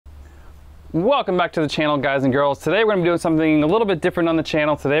Welcome back to the channel, guys and girls. Today we're going to be doing something a little bit different on the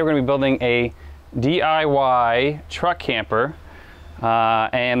channel. Today we're going to be building a DIY truck camper.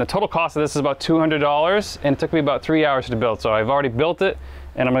 And the total cost of this is about $200, and it took me about 3 hours to build. So I've already built it,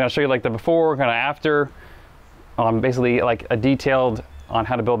 and I'm going to show you like the before, kind of after, basically like a detailed on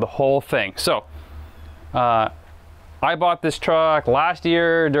how to build the whole thing. So I bought this truck last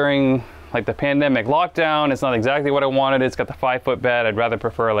year during like the pandemic lockdown. It's not exactly what I wanted. It's got the 5-foot bed. I'd rather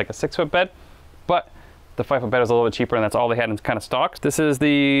prefer like a 6-foot bed, but the 5-foot bed is a little bit cheaper, and that's all they had in kind of stock. This is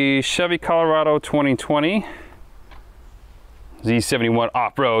the Chevy Colorado 2020 Z71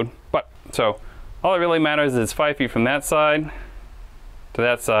 off-road. But so all that really matters is it's 5 feet from that side to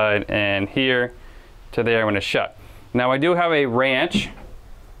that side, and here to there when it's shut. Now I do have a ranch,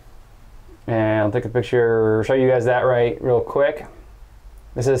 and I'll take a picture, show you guys that right real quick.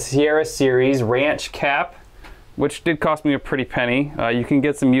 This is Sierra Series Ranch Cap, which did cost me a pretty penny. You can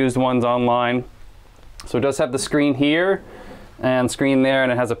get some used ones online. So it does have the screen here and screen there,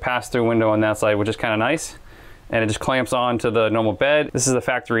 and it has a pass-through window on that side, which is kind of nice. And it just clamps on to the normal bed. This is the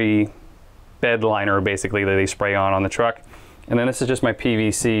factory bed liner, basically, that they spray on the truck. And then this is just my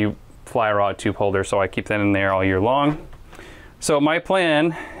PVC fly rod tube holder, so I keep that in there all year long. So my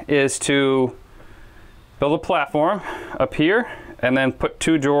plan is to build a platform up here, and then put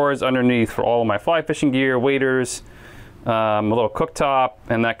 2 drawers underneath for all of my fly fishing gear, waders, a little cooktop,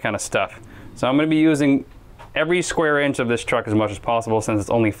 and that kind of stuff. So I'm going to be using every square inch of this truck as much as possible, since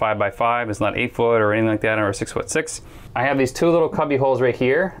it's only 5x5. It's not 8 foot or anything like that, or 6'6". I have these 2 little cubby holes right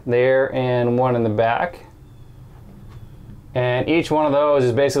here, there, and one in the back. And each one of those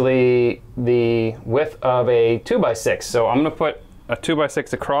is basically the width of a 2x6. So I'm going to put a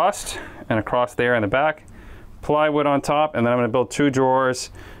 2x6 across and across there in the back, plywood on top, and then I'm going to build 2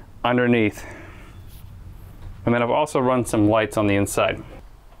 drawers underneath. And then I've also run some lights on the inside.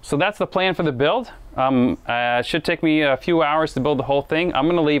 So that's the plan for the build. It should take me a few hours to build the whole thing. I'm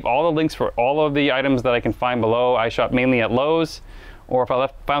going to leave all the links for all of the items that I can find below. I shop mainly at Lowe's, or if I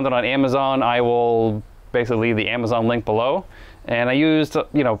found it on Amazon, I will basically leave the Amazon link below. And I used,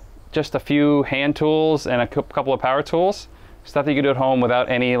 just a few hand tools and a couple of power tools. Stuff that you can do at home without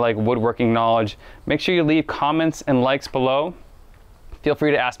any like woodworking knowledge. Make sure you leave comments and likes below. Feel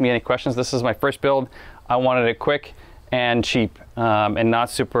free to ask me any questions. This is my first build. I wanted it quick and cheap, and not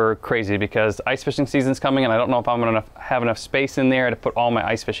super crazy, because ice fishing season's coming, and I don't know if I'm gonna have enough space in there to put all my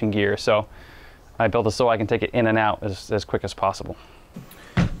ice fishing gear. So I built it so I can take it in and out as quick as possible.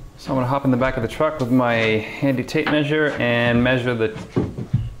 So I'm gonna hop in the back of the truck with my handy tape measure and measure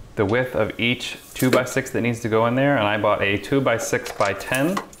the width of each 2x6 that needs to go in there. And I bought a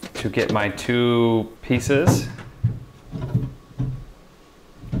 2x6x10 to get my 2 pieces.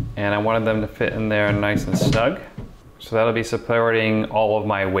 And I wanted them to fit in there nice and snug. So that'll be supporting all of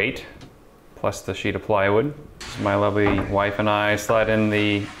my weight, plus the sheet of plywood. So my lovely wife and I slide in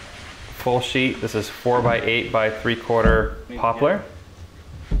the full sheet. This is 4x8x3/4 poplar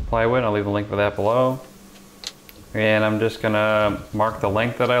plywood. I'll leave a link for that below. And I'm just gonna mark the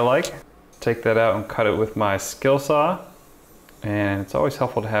length that I like. Take that out and cut it with my skill saw. And it's always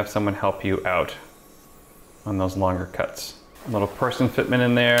helpful to have someone help you out on those longer cuts. A little person fitment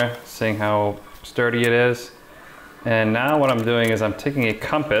in there, seeing how sturdy it is. And now what I'm doing is I'm taking a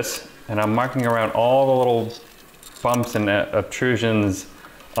compass and I'm marking around all the little bumps and obtrusions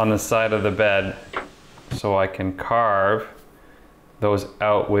on the side of the bed, so I can carve those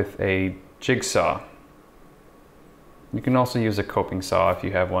out with a jigsaw. You can also use a coping saw if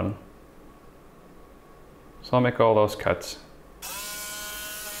you have one. So I'll make all those cuts.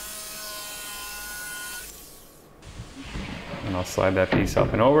 And I'll slide that piece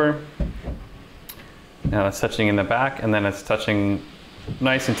up and over. Now it's touching in the back, and then it's touching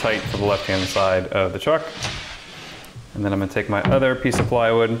nice and tight to the left-hand side of the truck. And then I'm gonna take my other piece of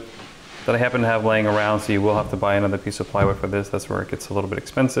plywood that I happen to have laying around, so you will have to buy another piece of plywood for this. That's where it gets a little bit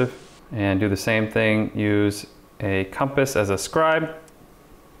expensive. And do the same thing, use a compass as a scribe,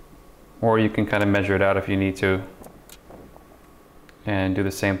 or you can kind of measure it out if you need to. And do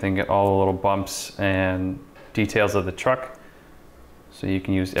the same thing, get all the little bumps and details of the truck, so you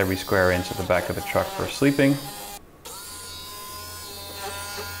can use every square inch of the back of the truck for sleeping.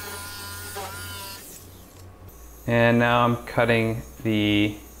 And now I'm cutting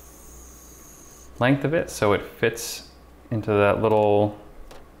the length of it so it fits into that little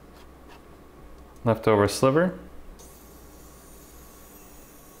leftover sliver.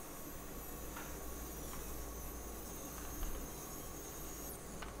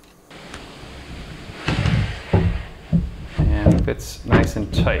 And fits nice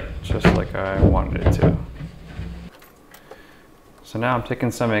and tight, just like I wanted it to. So now I'm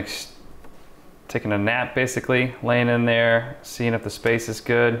taking some taking a nap basically, laying in there, seeing if the space is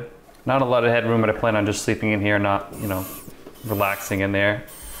good. Not a lot of headroom, but I plan on just sleeping in here, not, you know, relaxing in there.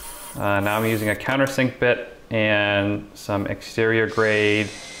 Now I'm using a countersink bit and some exterior grade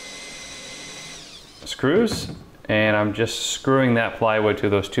screws, and I'm just screwing that plywood to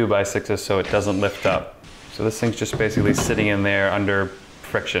those 2x6s so it doesn't lift up. So this thing's just basically sitting in there under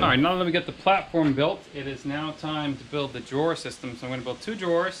friction. All right, now that we get the platform built, it is now time to build the drawer system. So I'm going to build 2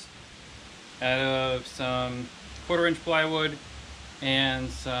 drawers out of some 1/4-inch plywood and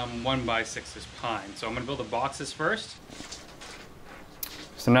some 1x6s pine. So I'm going to build the boxes first.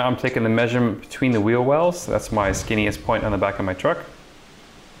 So now I'm taking the measurement between the wheel wells. That's my skinniest point on the back of my truck.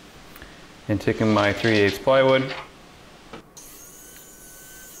 And taking my 3/8 plywood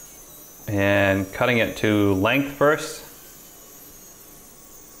and cutting it to length first.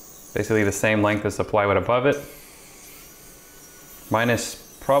 Basically the same length as the plywood above it. Minus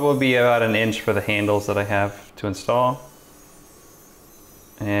probably about 1 inch for the handles that I have to install.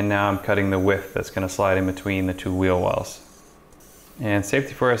 And now I'm cutting the width that's going to slide in between the 2 wheel wells. And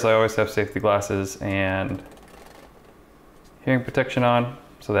safety first, I always have safety glasses and hearing protection on,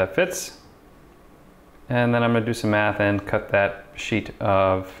 so that fits. And then I'm going to do some math and cut that sheet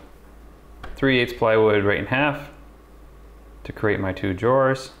of 3/8 plywood right in half to create my 2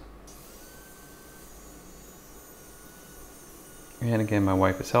 drawers. And again, my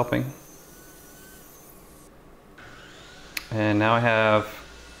wife is helping. And now I have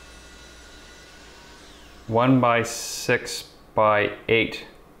 1x6x8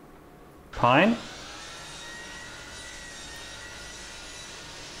 pine.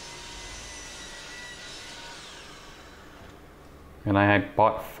 And I had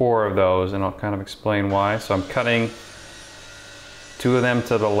bought 4 of those, and I'll kind of explain why. So I'm cutting 2 of them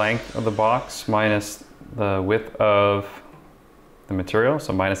to the length of the box minus the width of the material,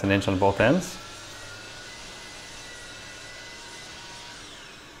 so minus 1 inch on both ends.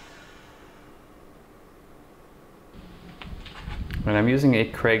 And I'm using a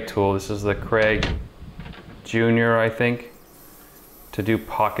Craig tool. This is the Craig Junior, I think, to do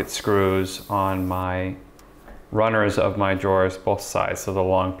pocket screws on my runners of my drawers, both sides, so the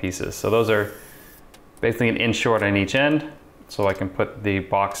long pieces. So those are basically 1 inch short on each end, so I can put the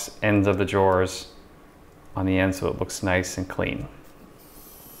box ends of the drawers on the end so it looks nice and clean.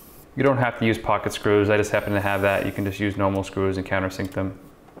 You don't have to use pocket screws. I just happen to have that. You can just use normal screws and countersink them.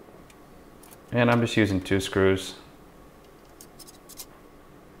 And I'm just using 2 screws.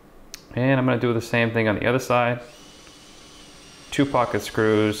 And I'm going to do the same thing on the other side. 2 pocket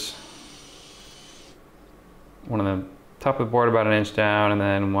screws. One on the top of the board about 1 inch down, and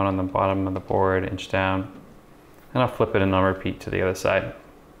then one on the bottom of the board 1 inch down. And I'll flip it and I'll repeat to the other side.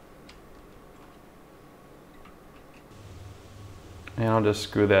 And I'll just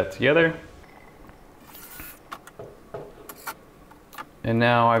screw that together. And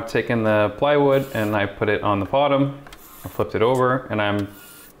now I've taken the plywood and I put it on the bottom. I flipped it over and I'm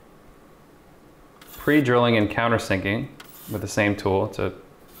pre-drilling and countersinking with the same tool. It's a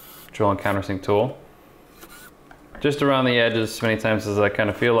drill and countersink tool. Just around the edges, as many times as I kind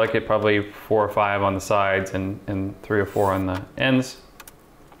of feel like it, probably 4 or 5 on the sides and 3 or 4 on the ends.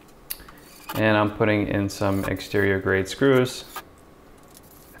 And I'm putting in some exterior grade screws.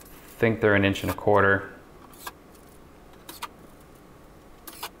 I think they're 1.25 inches.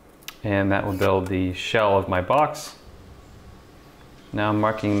 And that will build the shell of my box. Now I'm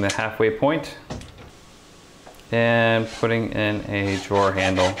marking the halfway point and putting in a drawer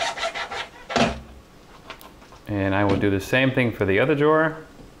handle. And I will do the same thing for the other drawer.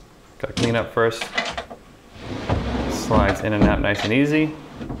 Gotta clean up first. Slides in and out nice and easy.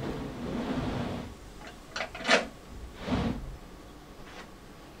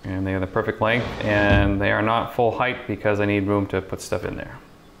 And they are the perfect length, and they are not full height because I need room to put stuff in there.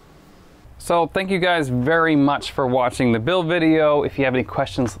 So thank you guys very much for watching the build video. If you have any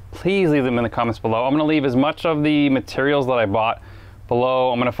questions, please leave them in the comments below. I'm gonna leave as much of the materials that I bought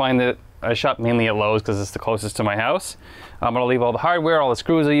below. I'm gonna find that I shop mainly at Lowe's because it's the closest to my house. I'm gonna leave all the hardware, all the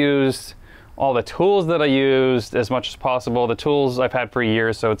screws I used, all the tools that I used as much as possible. The tools I've had for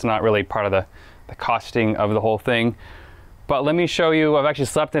years, so it's not really part of the costing of the whole thing. But let me show you, I've actually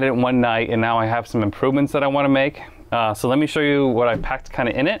slept in it one night and now I have some improvements that I wanna make. So let me show you what I packed kind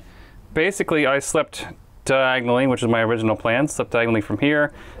of in it. Basically, I slept diagonally, which is my original plan, slept diagonally from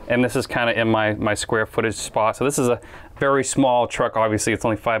here, and this is kind of in my square footage spot. So this is a very small truck, obviously it's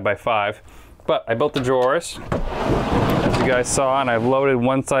only 5x5, but I built the drawers, as you guys saw, and I've loaded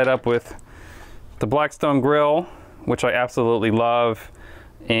one side up with the Blackstone grill, which I absolutely love,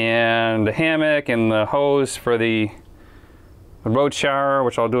 and the hammock and the hose for the road shower,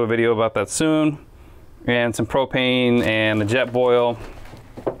 which I'll do a video about that soon. and some propane and the jet boil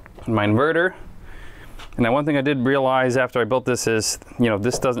and my inverter. And now one thing I did realize after I built this is, you know,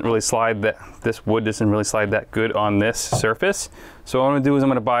 this doesn't really slide, this wood doesn't really slide that good on this surface. So what I'm gonna do is I'm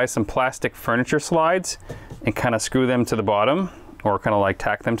gonna buy some plastic furniture slides and kind of screw them to the bottom, or kind of like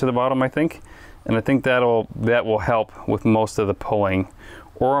tack them to the bottom, I think. And I think that will help with most of the pulling.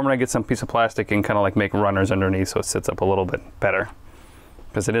 Or I'm gonna get some piece of plastic and kind of like make runners underneath so it sits up a little bit better.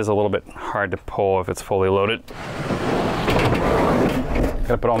 Because it is a little bit hard to pull if it's fully loaded.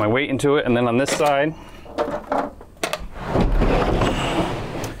 Gotta put all my weight into it, and then on this side,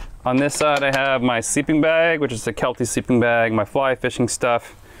 I have my sleeping bag, which is a Kelty sleeping bag, my fly fishing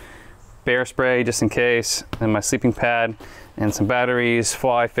stuff, bear spray just in case, and my sleeping pad, and some batteries,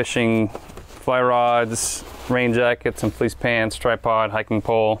 fly fishing, fly rods, rain jacket, some fleece pants, tripod, hiking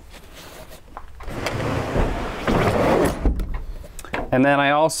pole. And then I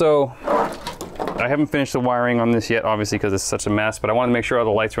haven't finished the wiring on this yet, obviously, because it's such a mess, but I want to make sure all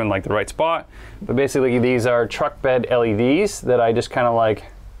the lights are in like the right spot. But basically these are truck bed LEDs that I just kind of like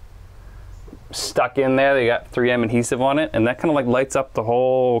stuck in there. They got 3M adhesive on it, and that kind of like lights up the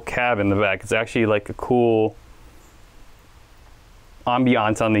whole cab in the back. It's actually like a cool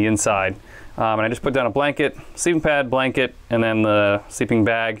ambiance on the inside. And I just put down a blanket, sleeping pad, blanket, and then the sleeping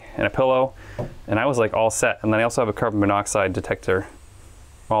bag and a pillow, and I was like all set. And then I also have a carbon monoxide detector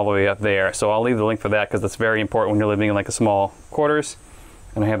all the way up there, so I'll leave the link for that because that's very important when you're living in like a small quarters.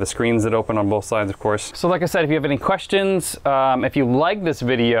 And I have the screens that open on both sides, of course. So like I said, if you have any questions, if you like this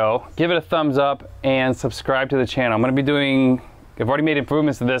video, give it a thumbs up and subscribe to the channel. I'm gonna be doing, I've already made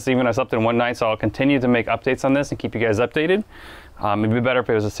improvements to this even though I slept in one night, so I'll continue to make updates on this and keep you guys updated. It'd be better if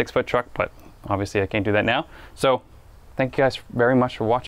it was a 6-foot truck, but obviously I can't do that now. So thank you guys very much for watching.